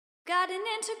got an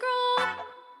integral.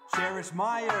 Cherish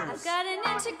Myers. I've got an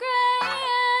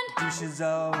integrand.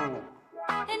 Schizzo.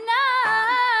 And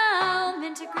now I'm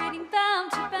integrating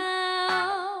bound to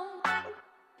bound.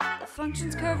 The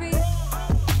function's curvy,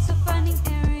 so finding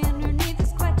area underneath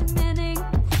is quite demanding.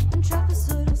 And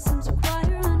trapezoidal sims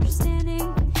require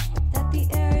understanding that the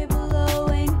area below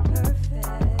ain't perfect.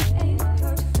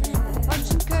 The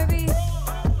function's curvy.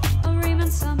 A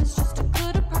Reimann sum is just a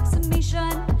good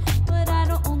approximation, but I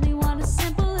don't only want a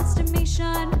simple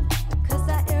estimation.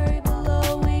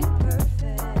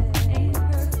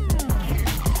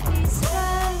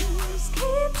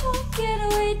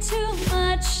 Too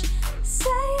much, say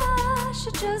I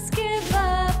should just give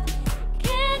up.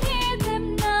 Can't hear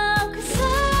them now, 'cause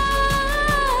I've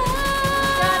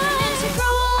got an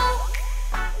integral.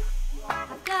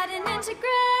 I've got an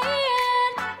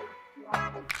integrand.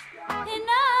 And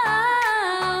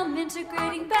I'm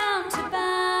integrating bound to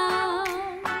bound.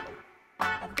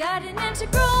 I've got an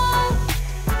integral.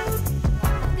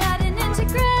 I've got an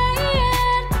integrand.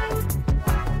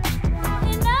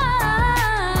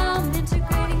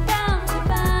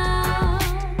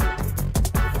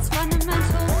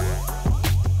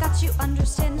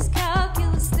 Understand this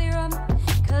calculus theorem,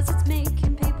 'cause it's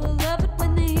making people love it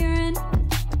when they're hearing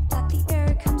that the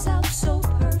area comes out so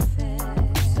perfect,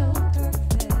 so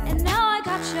perfect. And now I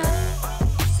gotcha,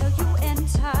 so you and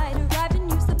I derive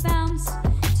and use the bounds.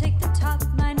 Take the top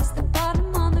minus the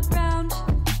bottom on the ground,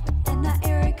 and that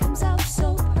area comes out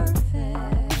so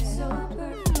perfect, so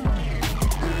perfect.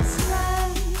 These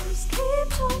friends keep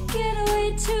talking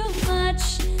away too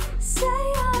much, say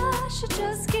I should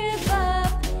just give up.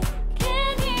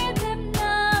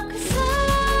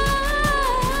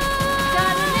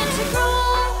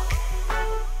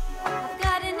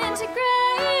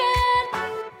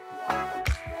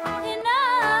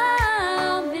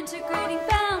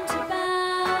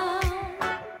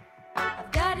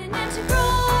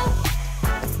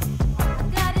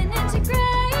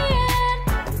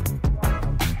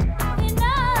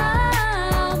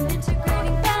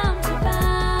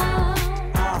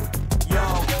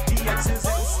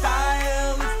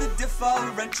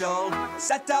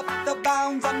 Set up the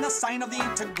bounds on the sign of the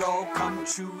integral. Come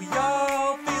true,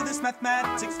 yo, feel this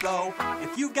mathematics flow.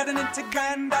 If you get an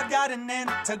integrand, I got an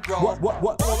integral.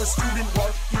 What? All the student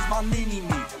work is my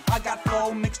mini-me. I got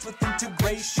flow mixed with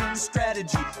integration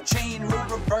strategy. Chain rule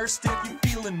reversed if you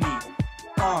feeling me.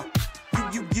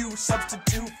 You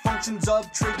substitute functions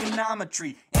of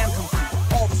trigonometry and complete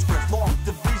all the squares, long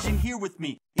division here with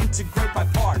me. Integrate by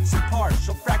parts and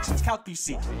partial fractions, calc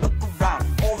BC. Look around,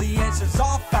 all the answers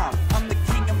are found. I'm the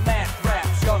king of math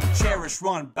raps, young Cherish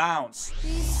run bounds.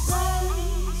 These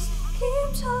friends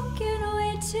keep talking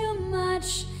way too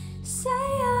much, say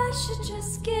I should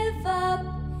just give up.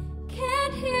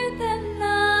 Can't hear them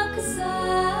now, 'cause I've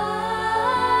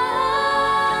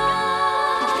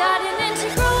got an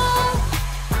integral.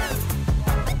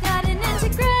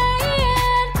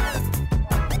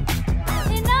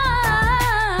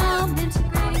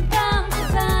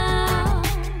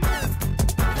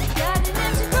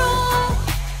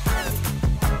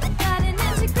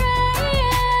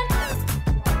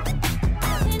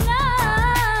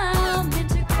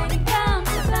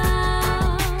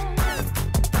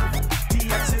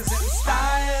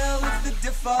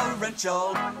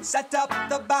 Set up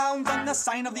the bounds on the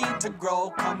sign of the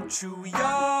integral. Come true,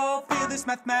 yo, feel this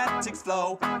mathematics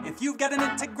flow. If you get an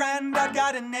integrand, I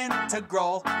got an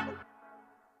integral.